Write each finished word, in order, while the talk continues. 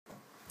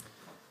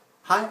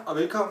Hej og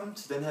velkommen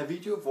til den her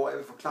video, hvor jeg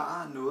vil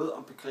forklare noget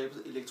om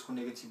begrebet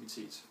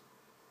elektronegativitet.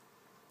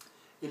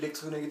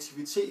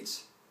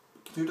 Elektronegativitet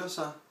knytter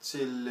sig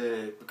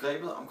til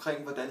begrebet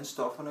omkring, hvordan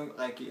stofferne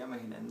reagerer med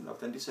hinanden, og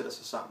hvordan de sætter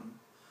sig sammen.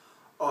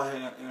 Og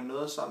hænger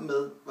noget sammen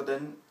med,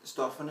 hvordan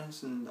stofferne,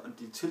 sådan, om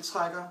de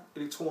tiltrækker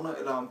elektroner,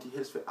 eller om de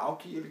helst vil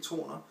afgive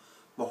elektroner,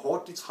 hvor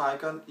hårdt de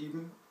trækker i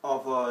dem,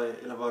 og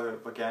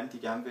hvor gerne de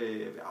gerne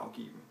vil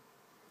afgive dem.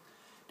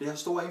 Det har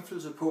stor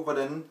indflydelse på,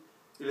 hvordan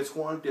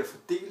elektronerne bliver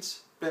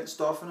fordelt blandt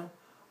stofferne,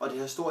 og det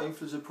har stor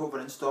indflydelse på,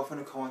 hvordan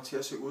stofferne kommer til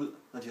at se ud,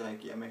 når de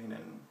reagerer med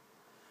hinanden.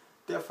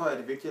 Derfor er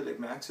det vigtigt at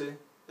lægge mærke til,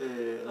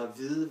 eller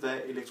vide,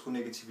 hvad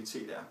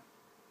elektronegativitet er.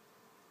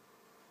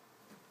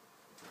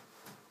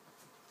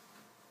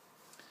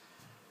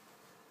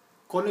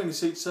 Grundlæggende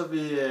set så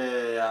vil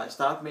jeg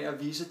starte med at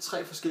vise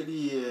 3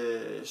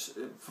 forskellige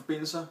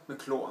forbindelser med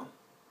klor,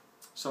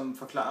 som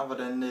skulle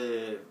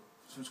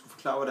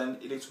forklare, hvordan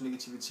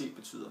elektronegativitet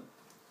betyder.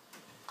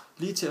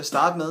 Lige til at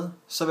starte med,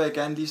 så vil jeg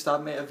gerne lige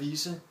starte med at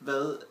vise,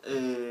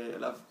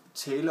 eller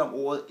tale om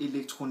ordet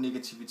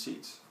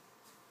elektronegativitet.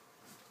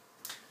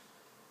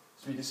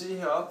 Så vi kan se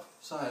heroppe,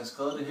 så har jeg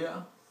skrevet det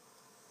her.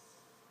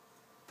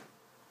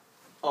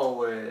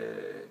 Og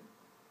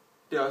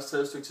det er også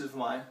taget et stykke tid for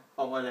mig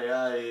om at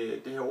lære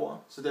det her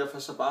ord. Så derfor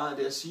så bare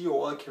det at sige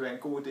ordet kan være en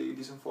god idé,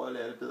 ligesom for at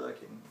lære det bedre at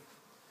kende.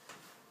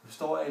 Det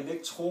står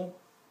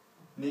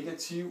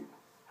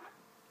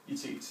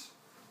elektronegativitet.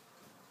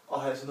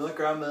 Og har altså noget at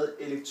gøre med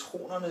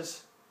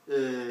elektronernes,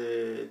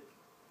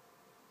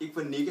 ikke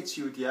hvor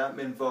negative de er,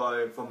 men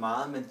hvor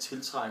meget man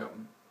tiltrækker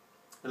dem.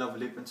 Eller hvor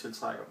lidt man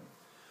tiltrækker dem.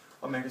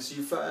 Og man kan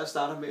sige, før jeg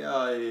starter med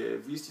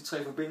at vise de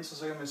 3 forbindelser,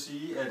 så kan man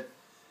sige, at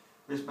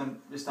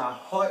hvis der er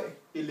høj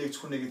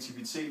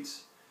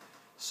elektronegativitet,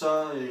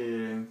 så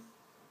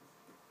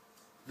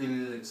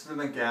vil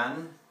man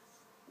gerne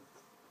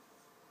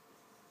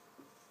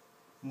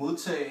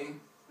modtage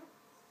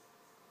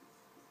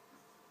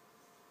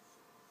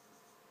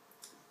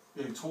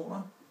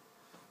elektroner.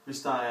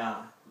 Hvis der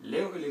er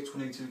lav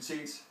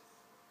elektronegativitet,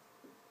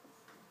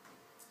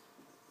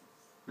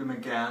 vil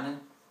man gerne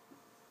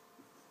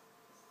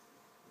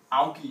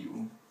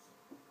afgive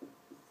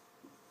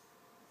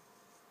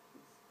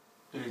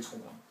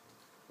elektroner.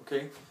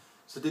 Okay?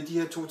 Så det er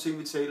de her 2 ting,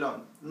 vi taler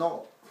om.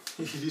 Når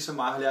I ligesom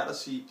mig har lært at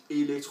sige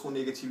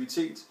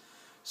elektronegativitet,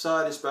 så er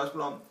det et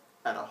spørgsmål om,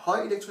 er der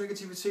høj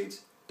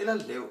elektronegativitet eller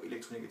lav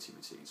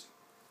elektronegativitet?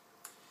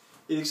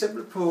 Et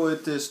eksempel på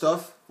et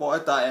stof, hvor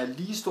der er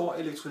lige stor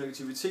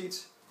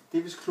elektronegativitet, det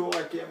er hvis klor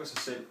reagerer med sig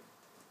selv.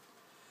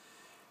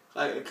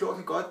 Klor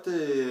kan godt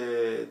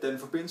danne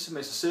forbindelse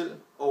med sig selv,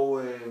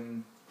 og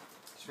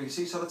som man kan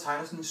se, så er der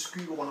tegnet sådan en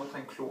sky rundt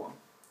omkring klor.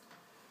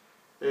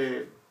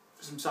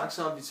 Som sagt,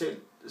 så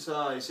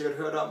har I sikkert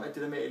hørt om, at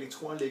det der med at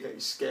elektroner ligger i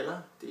skaller,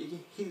 det er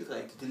ikke helt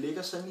rigtigt. Det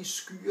ligger sådan i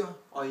skyer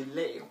og i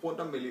lag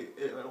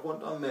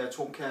rundt om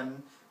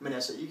atomkernen, men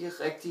altså ikke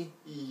rigtigt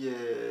i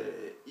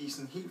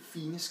sådan helt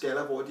fine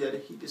skaller, hvor de er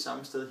det helt det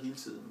samme sted hele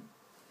tiden.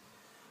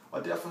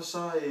 Og derfor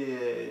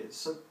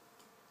så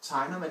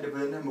tegner man det på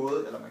den her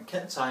måde, eller man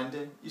kan tegne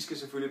det. I skal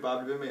selvfølgelig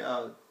bare blive ved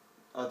med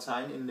at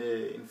tegne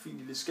en fin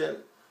lille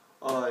skal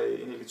og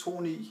en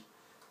elektron i.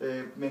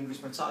 Men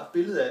hvis man tager et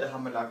billede af det, har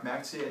man lagt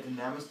mærke til, at det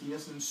nærmest ligner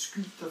sådan en sky,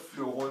 der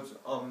flyver rundt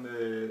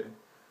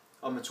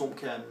om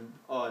atomkernen,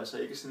 og altså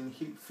ikke sådan en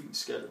helt fin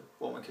skal,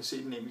 hvor man kan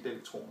se den enkelte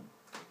elektron.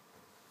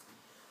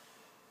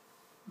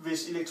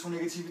 Hvis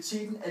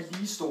elektronegativiteten er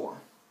lige stor,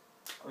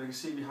 og vi kan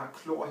se, at vi har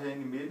klor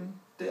herinde i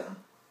midten der,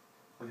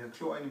 og vi har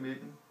klor inde i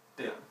midten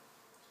der,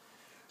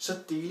 så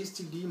deles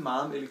de lige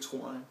meget med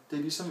elektronerne. Det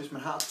er ligesom hvis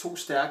man har 2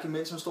 stærke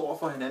mænd, som står over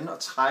for hinanden og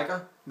trækker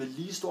med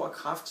lige stor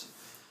kraft,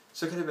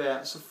 så kan det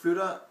være,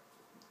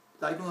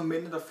 der er ikke nogen af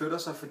mændene, der flytter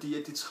sig,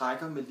 fordi at de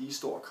trækker med lige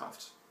stor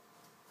kraft.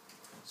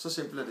 Så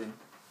simpelt er det.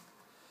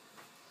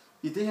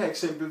 I det her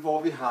eksempel,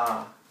 hvor vi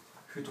har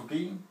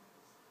hydrogen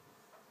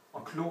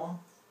og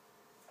klor,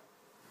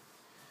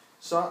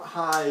 så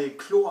har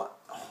klor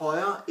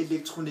højere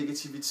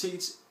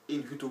elektronegativitet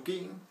end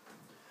hydrogen,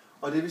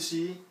 og det vil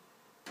sige,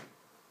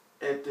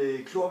 at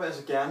klor vil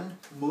altså gerne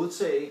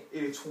modtage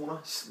elektroner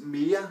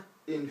mere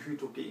end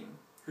hydrogen.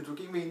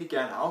 Hydrogen vil egentlig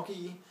gerne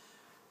afgive,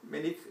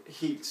 men ikke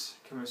helt,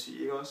 kan man sige,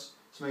 ikke også?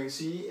 Så man kan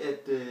sige,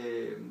 at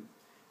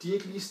de er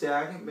ikke lige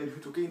stærke, men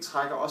hydrogen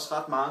trækker også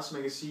ret meget, så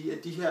man kan sige,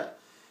 at de her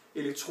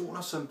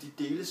elektroner, som de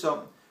deles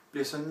om,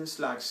 bliver sådan en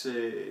slags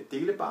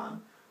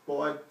delebarn,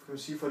 hvor kan man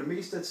sige, for det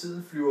meste af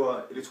tiden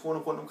flyver elektroner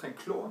rundt omkring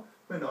klor,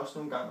 men også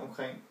nogle gange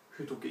omkring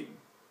hydrogen.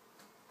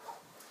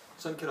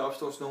 Sådan kan der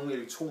opstå sådan nogle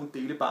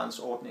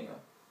elektron-delebarnsordninger.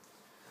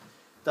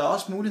 Der er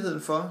også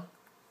muligheden for,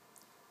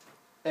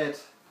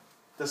 at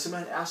der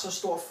simpelthen er så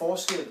stor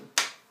forskel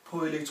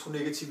på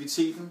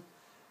elektronegativiteten,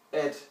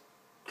 at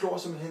klor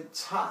simpelthen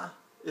tager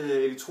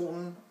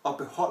elektronen og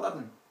beholder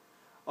den,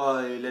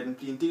 og lader den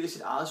blive en del af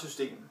sit eget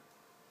system.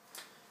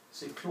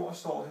 Se, klor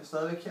står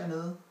stadigvæk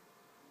hernede,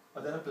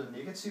 og den er blevet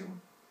negativ.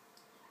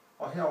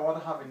 Og herover der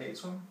har vi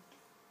natrium,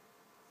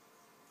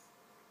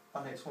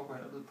 og natrium går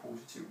hen og blevet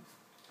positiv.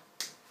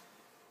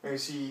 Man kan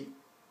sige,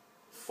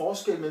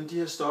 Forskellen mellem de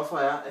her stoffer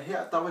er, at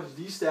her der var de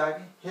lige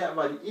stærke, her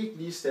var de ikke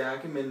lige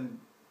stærke,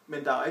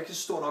 men der er ikke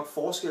stor nok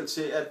forskel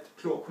til, at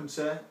klor kunne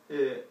tage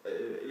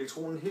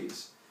elektronen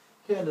helt.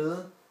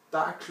 Hernede, der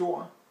er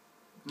klor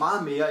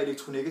meget mere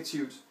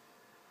elektronegativt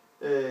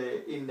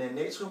end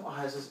natrium, og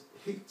har altså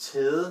helt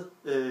taget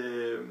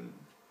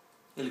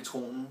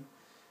elektronen.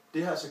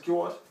 Det har altså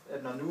gjort,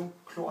 at når nu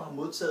klor har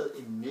modtaget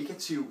en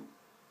negativ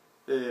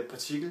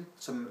partikel,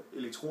 som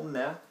elektronen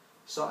er,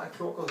 så er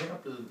klor gået hen og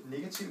blevet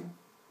negativ.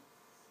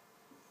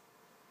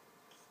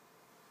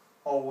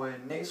 Og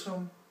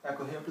natrium er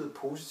gået hen og blevet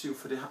positiv,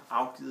 for det har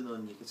afgivet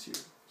noget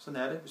negativt. Sådan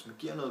er det, hvis man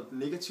giver noget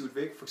negativt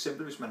væk. For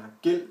eksempel hvis man har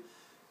gæld,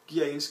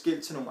 giver ens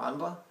gæld til nogle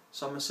andre,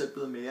 så er man selv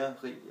blevet mere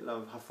rig,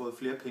 eller har fået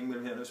flere penge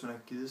mellem hænderne, hvis man har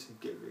givet sin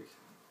gæld væk.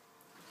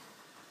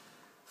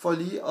 For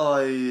lige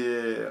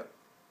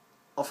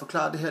at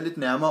forklare det her lidt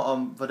nærmere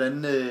om,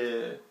 hvordan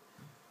det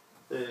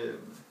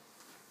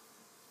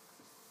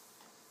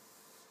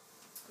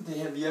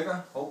her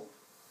virker.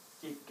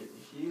 Ikke det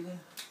hele.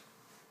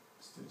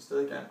 Det vil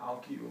stadig gerne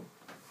afgive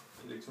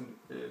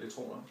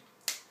elektroner.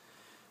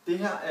 Det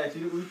her er et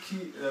lille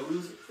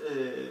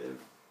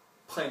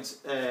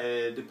udprint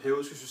af det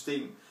periodiske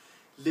system,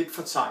 lidt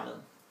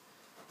fortegnet.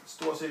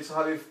 Stort set så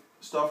har vi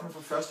stofferne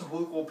fra første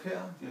hovedgruppe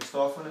her, vi har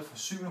stofferne fra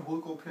syvende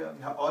hovedgruppe her,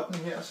 vi har 8.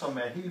 her, som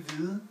er helt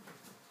hvide.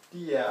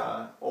 De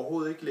er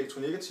overhovedet ikke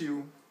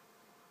elektronegative,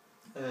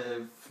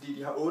 fordi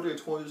de har 8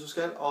 elektroner i sig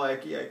skal og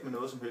agerer ikke med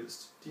noget som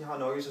helst. De har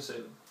nok i sig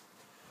selv.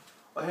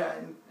 Og her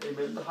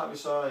imellem der har vi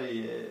så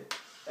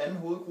anden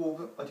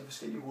hovedgruppe og de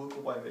forskellige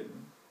hovedgrupper imellem.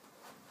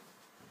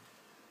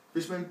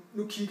 Hvis man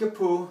nu kigger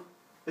på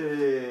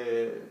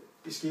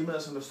i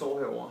skemaet, som der står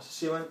herovre, så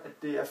ser man,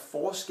 at det er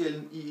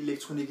forskellen i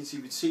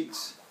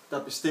elektronegativitet,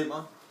 der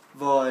bestemmer,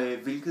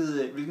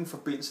 hvilken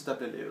forbindelse der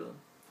bliver lavet.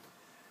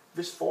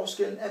 Hvis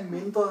forskellen er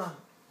mindre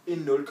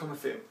end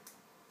 0,5,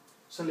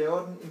 så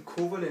laver den en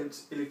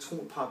kovalent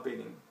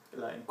elektronparbinding.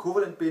 Eller en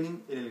kovalent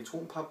binding, en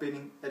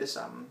elektronparbinding er det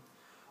samme.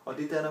 Og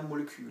det danner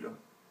molekyler.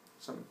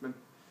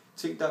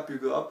 Ting, der er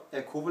bygget op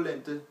af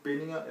kovalente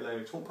bindinger eller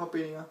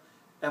elektronparbindinger,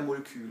 er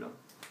molekyler.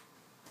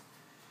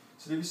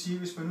 Så det vil sige,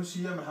 hvis man nu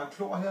siger, at man har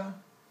klor her,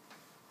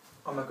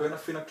 og man går ind og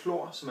finder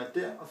klor, som er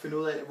der, og finder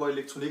ud af, hvor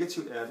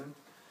elektronegativt er den,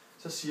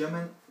 så siger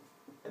man,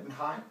 at den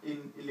har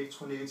en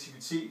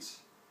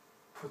elektronegativitet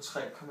på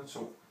 3,2.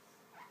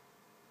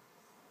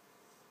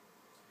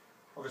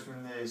 Og hvis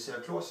man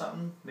sætter klor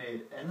sammen med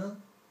et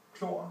andet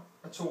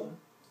kloratom,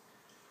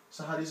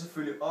 så har de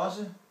selvfølgelig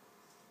også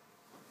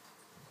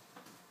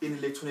en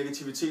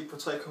elektronegativitet på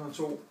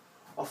 3,2,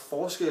 og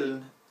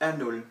forskellen er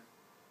 0.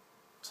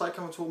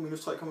 3,2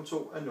 minus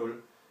 3,2 er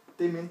 0.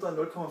 Det er mindre end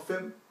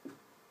 0,5,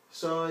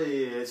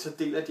 så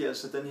deler de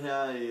altså den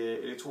her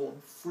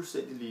elektron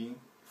fuldstændig lige,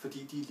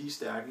 fordi de er lige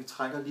stærke, de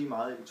trækker lige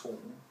meget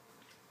elektronen.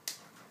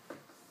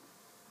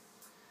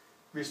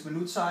 Hvis man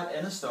nu tager et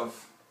andet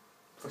stof,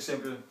 for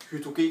eksempel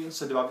hydrogen,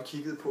 så det var vi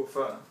kiggede på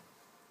før,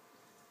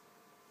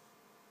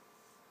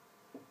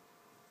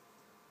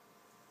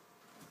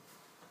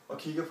 og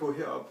kigger på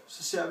herop,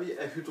 så ser vi,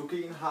 at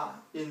hydrogen har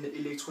en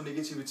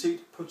elektronegativitet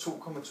på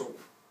 2,2.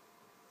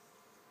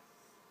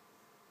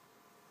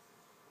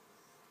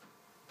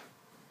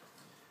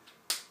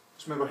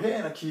 Hvis man går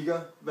herind og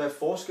kigger, hvad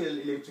forskel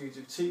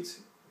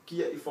elektronegativitet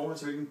giver i forhold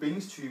til hvilken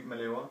bindingstype man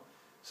laver,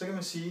 så kan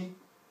man sige,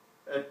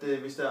 at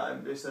hvis der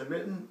er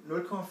mellem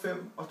 0,5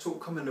 og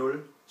 2,0,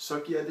 så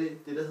giver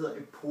det der hedder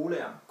en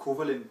polær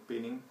kovalent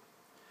binding.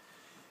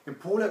 En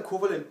polær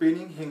kovalent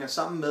binding hænger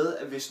sammen med,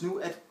 at hvis nu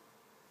at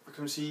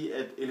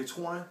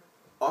elektronerne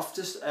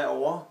oftest er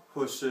over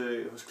hos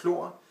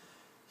klor,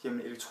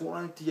 jamen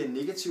elektronerne de er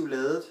negativt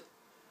ladet,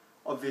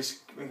 og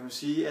hvis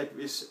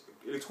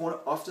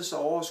elektronerne oftest er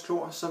over hos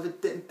klor, så vil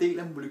den del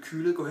af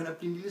molekylet gå hen og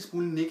blive en lille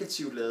smule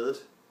negativt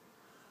ladet.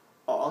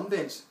 Og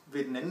omvendt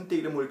vil den anden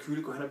del af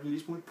molekylet gå hen og blive en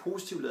lille smule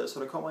positivt ladet, så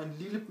der kommer en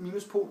lille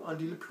minuspol og en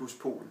lille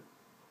pluspol.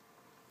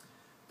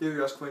 Det vil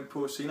vi også komme ind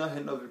på senere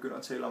hen, når vi begynder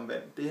at tale om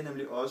vand. Det er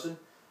nemlig også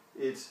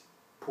et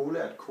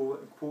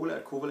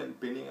polært kovalent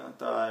bindinger,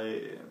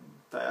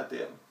 der er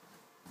der.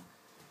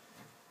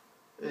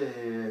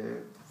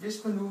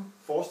 Hvis man nu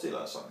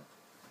forestiller sig,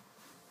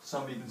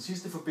 som i den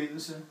sidste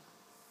forbindelse,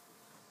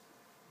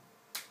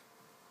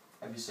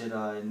 at vi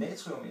sætter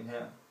natrium ind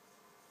her.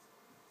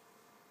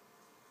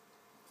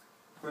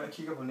 Gå ind og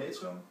kigger på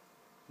natrium.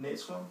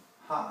 Natrium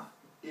har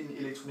en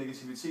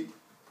elektronegativitet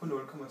på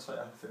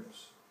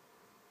 0,93.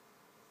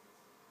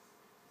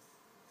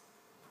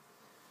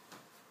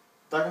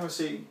 Der kan man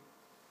se,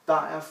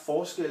 der er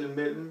forskellen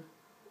mellem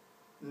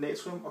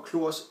natrium og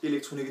klors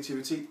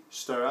elektronegativitet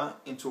større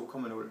end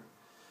 2,0.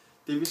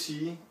 Det vil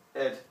sige,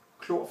 at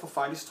klor får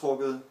faktisk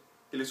trukket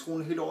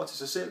elektronen helt over til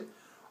sig selv,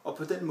 og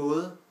på den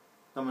måde,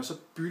 når man så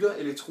bytter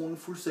elektronen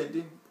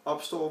fuldstændig,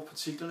 opstår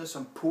partiklerne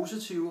som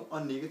positive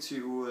og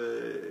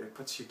negative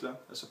partikler,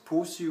 altså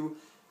positive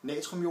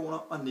natriumioner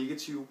og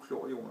negative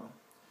klorioner.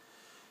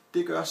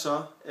 Det gør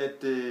så,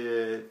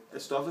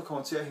 at stoffet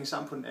kommer til at hænge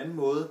sammen på den anden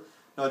måde,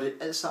 når det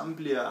alt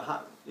sammen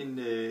har en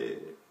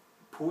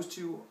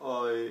positiv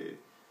og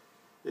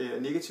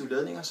negative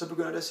ladninger, så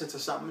begynder det at sætte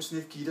sig sammen med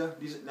sådan et gitter,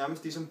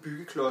 nærmest ligesom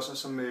byggeklodser,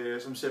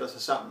 som sætter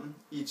sig sammen,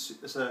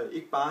 altså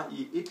ikke bare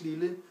i et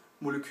lille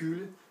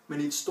molekyle,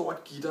 men i et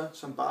stort gitter,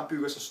 som bare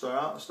bygger sig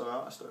større og større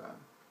og større.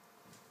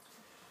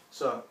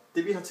 Så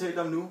det vi har talt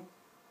om nu,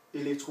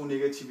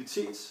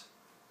 elektronegativitet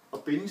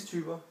og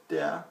bindingstyper, det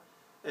er,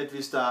 at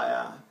hvis der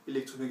er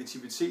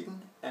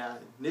elektronegativiteten er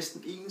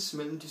næsten ens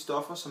mellem de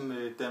stoffer, som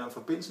danner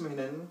forbindelse med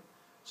hinanden,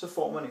 så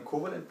får man en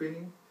kovalent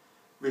binding.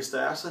 Hvis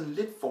der er sådan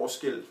lidt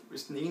forskel,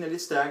 hvis den ene er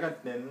lidt stærkere end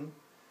den anden,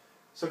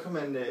 så kan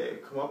man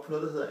komme op på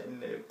noget, der hedder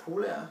en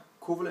polær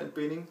kovalent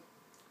binding,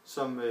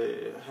 som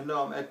handler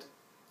om, at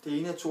det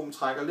ene atom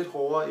trækker lidt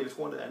hårdere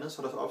elektroner end det andet,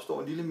 så der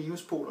opstår en lille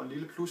minuspol og en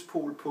lille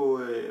pluspol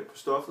på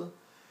stoffet.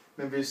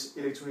 Men hvis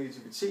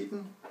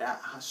elektronegativiteten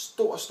har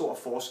stor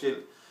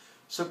forskel,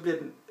 så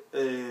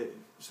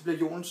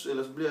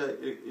bliver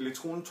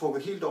elektronen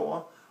trukket helt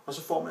over, og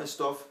så får man et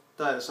stof,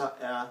 der altså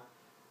er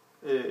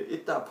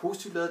et, der er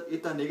positivt ladet,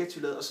 et, der er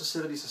negativt ladet, og så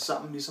sætter de sig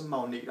sammen ligesom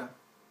magneter.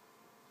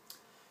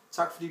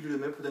 Tak fordi I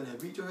lyttede med på den her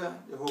video her.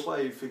 Jeg håber,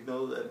 I fik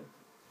noget ud af det.